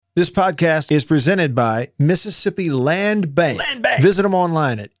This podcast is presented by Mississippi Land Bank. Visit them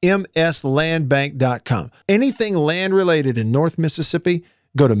online at mslandbank.com. Anything land related in North Mississippi,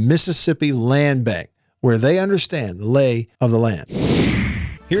 go to Mississippi Land Bank, where they understand the lay of the land.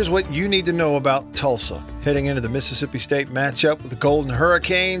 Here's what you need to know about Tulsa heading into the Mississippi State matchup with the Golden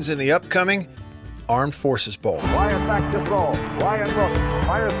Hurricanes in the upcoming Armed Forces Bowl. Wyatt back to throw. Wyatt looks.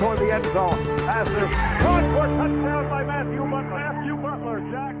 Fires toward the end zone. Passes. Caught for touchdown by Matthew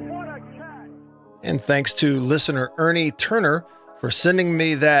Butler. Jack, what a catch. And thanks to listener Ernie Turner for sending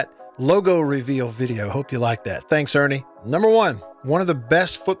me that logo reveal video. Hope you like that. Thanks, Ernie. Number one of the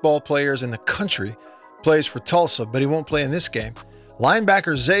best football players in the country plays for Tulsa, but he won't play in this game.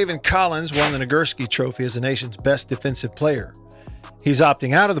 Linebacker Zaven Collins won the Nagurski Trophy as the nation's best defensive player. He's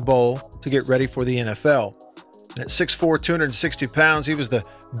opting out of the bowl to get ready for the NFL. And at 6'4", 260 pounds, he was the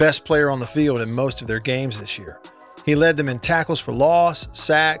best player on the field in most of their games this year. He led them in tackles for loss,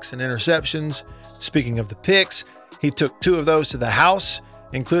 sacks, and interceptions. Speaking of the picks, he took 2 of those to the house,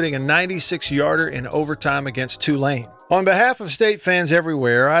 including a 96-yarder in overtime against Tulane. On behalf of State fans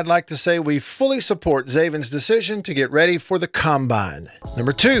everywhere, I'd like to say we fully support Zaven's decision to get ready for the Combine.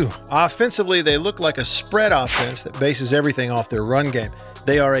 Number 2, offensively, they look like a spread offense that bases everything off their run game.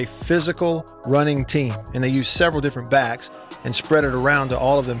 They are a physical running team, and they use several different backs and spread it around to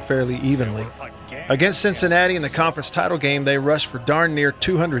all of them fairly evenly. Against Cincinnati in the conference title game, they rushed for darn near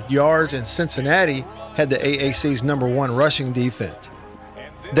 200 yards, and Cincinnati had the AAC's number 1 rushing defense.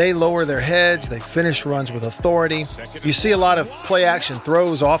 They lower their heads, they finish runs with authority. You see a lot of play-action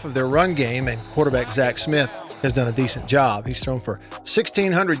throws off of their run game, and quarterback Zach Smith has done a decent job. He's thrown for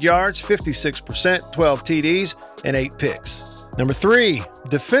 1,600 yards, 56%, 12 TDs, and 8 picks. Number 3,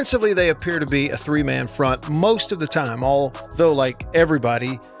 defensively, they appear to be a 3-man front most of the time, although like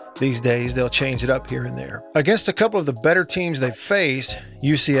everybody these days, they'll change it up here and there. Against a couple of the better teams they've faced,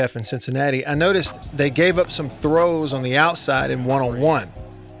 UCF and Cincinnati, I noticed they gave up some throws on the outside in one-on-one.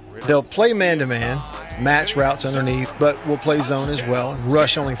 They'll play man-to-man, match routes underneath, but will play zone as well and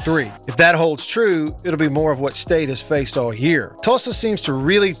rush only 3. If that holds true, it'll be more of what State has faced all year. Tulsa seems to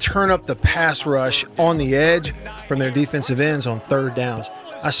really turn up the pass rush on the edge from their defensive ends on third downs.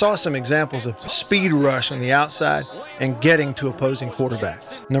 I saw some examples of speed rush on the outside and getting to opposing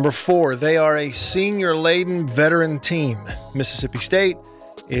quarterbacks. Number 4, they are a senior-laden veteran team. Mississippi State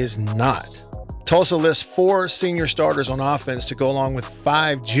is not. Tulsa lists 4 senior starters on offense to go along with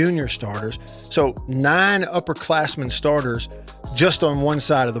 5 junior starters, so 9 upperclassmen starters just on one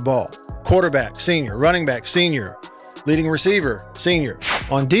side of the ball. Quarterback, senior. Running back, senior. Leading receiver, senior.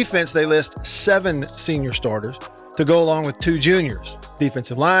 On defense, they list 7 senior starters to go along with 2 juniors.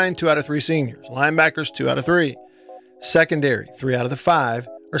 Defensive line, 2 out of 3 seniors. Linebackers, 2 out of 3. Secondary, 3 out of the 5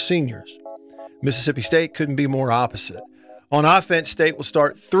 are seniors. Mississippi State couldn't be more opposite. On offense, State will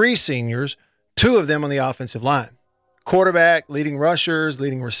start 3 seniors, 2 of them on the offensive line. Quarterback, leading rushers,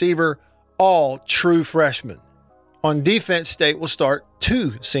 leading receiver, all true freshmen. On defense, State will start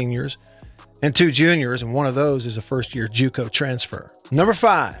 2 seniors and 2 juniors, and one of those is a first-year JUCO transfer. Number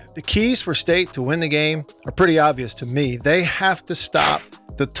 5, the keys for State to win the game are pretty obvious to me. They have to stop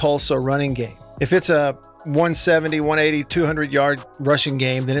the Tulsa running game. If it's a 170, 180, 200-yard rushing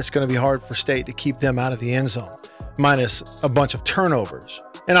game, then it's going to be hard for State to keep them out of the end zone, minus a bunch of turnovers.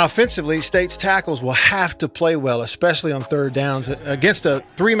 And offensively, State's tackles will have to play well, especially on third downs. Against a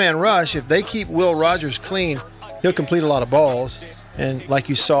 3-man rush, if they keep Will Rogers clean, he'll complete a lot of balls. And like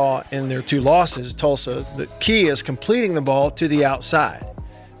you saw in their 2 losses, Tulsa, the key is completing the ball to the outside.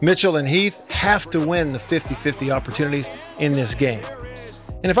 Mitchell and Heath have to win the 50-50 opportunities in this game.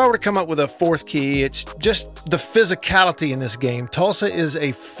 And if I were to come up with a 4th key, it's just the physicality in this game. Tulsa is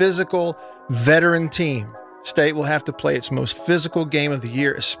a physical veteran team. State will have to play its most physical game of the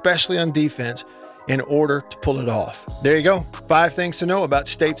year, especially on defense, in order to pull it off. There you go. 5 things to know about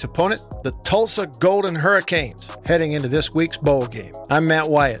State's opponent, the Tulsa Golden Hurricanes, heading into this week's bowl game. I'm Matt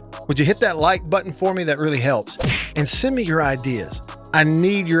Wyatt. Would you hit that like button for me? That really helps. And send me your ideas. I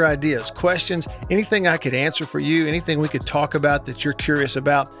need your ideas, questions, anything I could answer for you, anything we could talk about that you're curious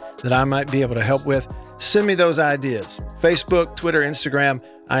about that I might be able to help with. Send me those ideas. Facebook, Twitter, Instagram.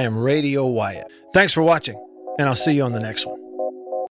 I am Radio Wyatt. Thanks for watching, and I'll see you on the next one.